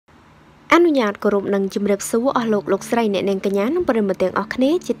នុញ្ញាតគោរពនឹងជំរាបសួរអស់លោកស្រីអ្នកនាងកញ្ញានិងប្រិយមិត្តទាំងអស់គ្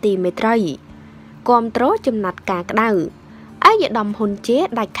នាជាទីមេត្រីគាំទ្រចំណាត់ការក្តៅឯកឧត្តមហ៊ុនជា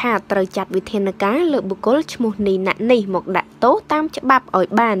ដាច់ខាតត្រូវចាត់វិធានការលើបុគ្គលឈ្មោះនីណាក់នេះមកដាក់ទោសតាមច្បាប់ឲ្យ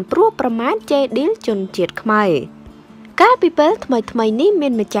បានព្រោះប្រមាថជេរឌីលជនជាតិខ្មែរកាលពីពេលថ្មីនេះមា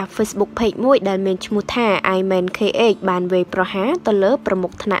នម្ចាស់ Facebook page មួយដែលមានឈ្មោះថា IMNKH បានវាយប្រហារទៅលើប្រមុ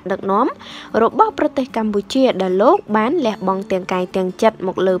ខថ្នាក់ដឹកនាំរបស់ប្រទេសកម្ពុជាដែលលោកបានលះបង់ទាំងកាយទាំងចិត្តម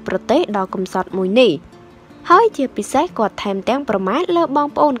កលើប្រទេសដ៏កំសត់មួយនេះហើយជាពិសេសគាត់ថែមទាំងប្រមាថលើបង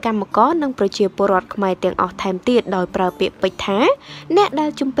ប្អូនកម្មករនិងប្រជាពលរដ្ឋខ្មែរទាំងអស់ថែមទៀតដោយប្រើពាក្យពេចន៍ថាអ្នកដែល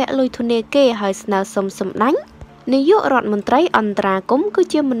ជំពាក់លុយធនាគារហើយស្នើសុំសម្ដេចនាយករដ្ឋមន្ត្រីអន្តរាគមន៍គឺ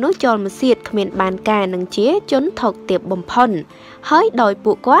ជាមនុស្សចោលម្សៀតគ្មានបានការនឹងជាជនថោកទាបបំផុតហើយដោយ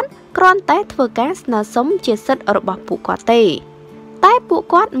ពួកគាត់គ្រាន់តែធ្វើការស្នើសុំជាសិទ្ធិរបស់ពួកគាត់ទេតែពួក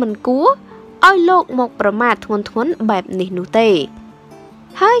គាត់មិនគួរឲ្យលោកមកប្រមាថធ្ងន់ធ្ងរបែបនេះនោះទេ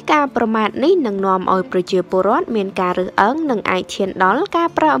ហើយការប្រមាថនេះនឹងនាំឲ្យប្រជាពលរដ្ឋមានការរើសអើងនិងអាចឈានដល់ការ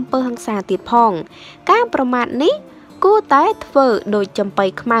ប្រើអំពើហិង្សាទៀតផងការប្រមាថនេះគួរតែធ្វើដោយចំបៃ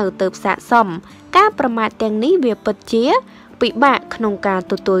ខ្មៅទៅផ្សាកសមការប្រមាថទាំងនេះវាពិតជាពិបាកក្នុងការ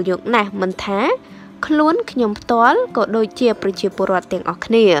ទទួលយកណាស់មិនថាខ្លួនខ្ញុំផ្ទាល់ក៏ដូចជាប្រជាពលរដ្ឋទាំងអស់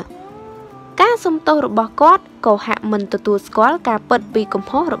គ្នាការសំទោសរបស់គាត់ក៏ហាក់មិនទទួលស្គាល់ការពិតពីកំ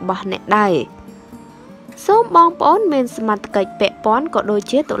ហុសរបស់អ្នកដែរសូមបងប្អូនមានសមត្ថកិច្ចពាក់ព័ន្ធក៏ដូច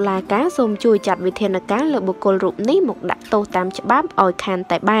ជាតុលាការសូមជួយចាត់វិធានការលើបុគ្គលរូបនេះមកដាក់ទោសតាមច្បាប់ឲ្យខាន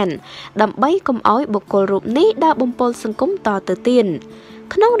តែបានដើម្បីកុំឲ្យបុគ្គលរូបនេះដើរបំពុលសង្គមតទៅទៀត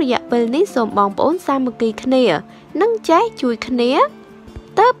ក្នុងរយៈពេលនេះសូមបងប្អូនសាមគ្គីគ្នានិងចេះជួយគ្នា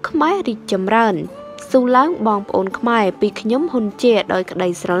តើបខ្មែររីកចម្រើនស៊ូឡើងបងប្អូនខ្មែរពីខ្ញុំហ៊ុនជាដោយក្តី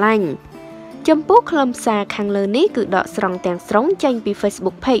ស្រឡាញ់ចំពោះខ្លឹមសារខាងលើនេះគឺដកស្រង់ទាំងស្រុងចេញពី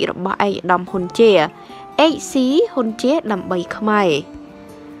Facebook page របស់ឯកឧត្តមហ៊ុនជាHC ហ៊ុនជាដើម្បីខ្មែរ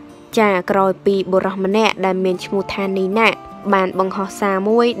ចាក្រោយពីបុរសម្នាក់ដែលមានឈ្មោះថានីណាបានបង្ហោះសារ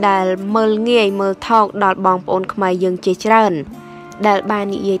មួយដែលមើលងាយមើលថោកដល់បងប្អូនខ្មែរយើងជាច្រើនដែលបាន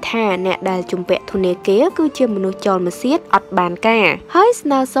និយាយថាអ្នកដែលជំពាក់ធនាគារគឺជាមនុស្សចោលម្សៀតអត់បានការហើយស្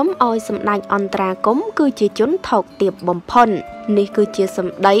នើសុំឲ្យសម្ដេចអន្តរាគមន៍គឺជាជនថោកទាបបំផុតនេះគឺជាស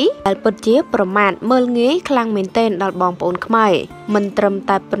ម្ដីដែលពិតជាប្រមាថមើលងាយខ្លាំងមែនទែនដល់បងប្អូនខ្មែរមិនត្រឹម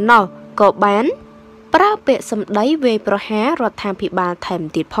តែប៉ុណ្ណោះក៏បានប្រើពាក្យសម្ដីវាយប្រហាររដ្ឋាភិបាលថែម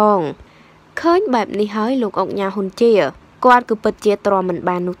ទៀតផងឃើញបែបនេះហើយលោកអុកញ៉ាហ៊ុនជាគាត់គឺពិតជាទ្រាំមិន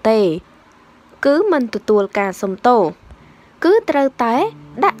បាននោះទេគឺមិនទទួលការសុំទោសគឺត្រូវតែ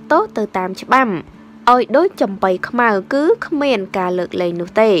ដាក់ទោសទៅតាមច្បាប់ឲ្យដូចចំបៃខ្មៅគឺគ្មានការលើកលែងនោះ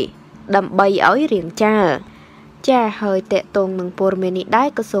ទេដើម្បីឲ្យរៀងចាលចាហើយតេតងនឹងព័ត៌មាននេះដែរ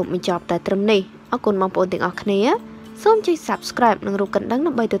ក៏សូមបញ្ចប់តែត្រឹមនេះអរគុណបងប្អូនទាំងអស់គ្នាសូមចុច Subscribe និងរូបកណ្ដឹង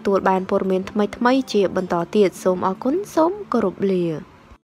ដើម្បីទទួលបានព័ត៌មានថ្មីៗជាបន្តទៀតសូមអរគុណសូមគោរពលា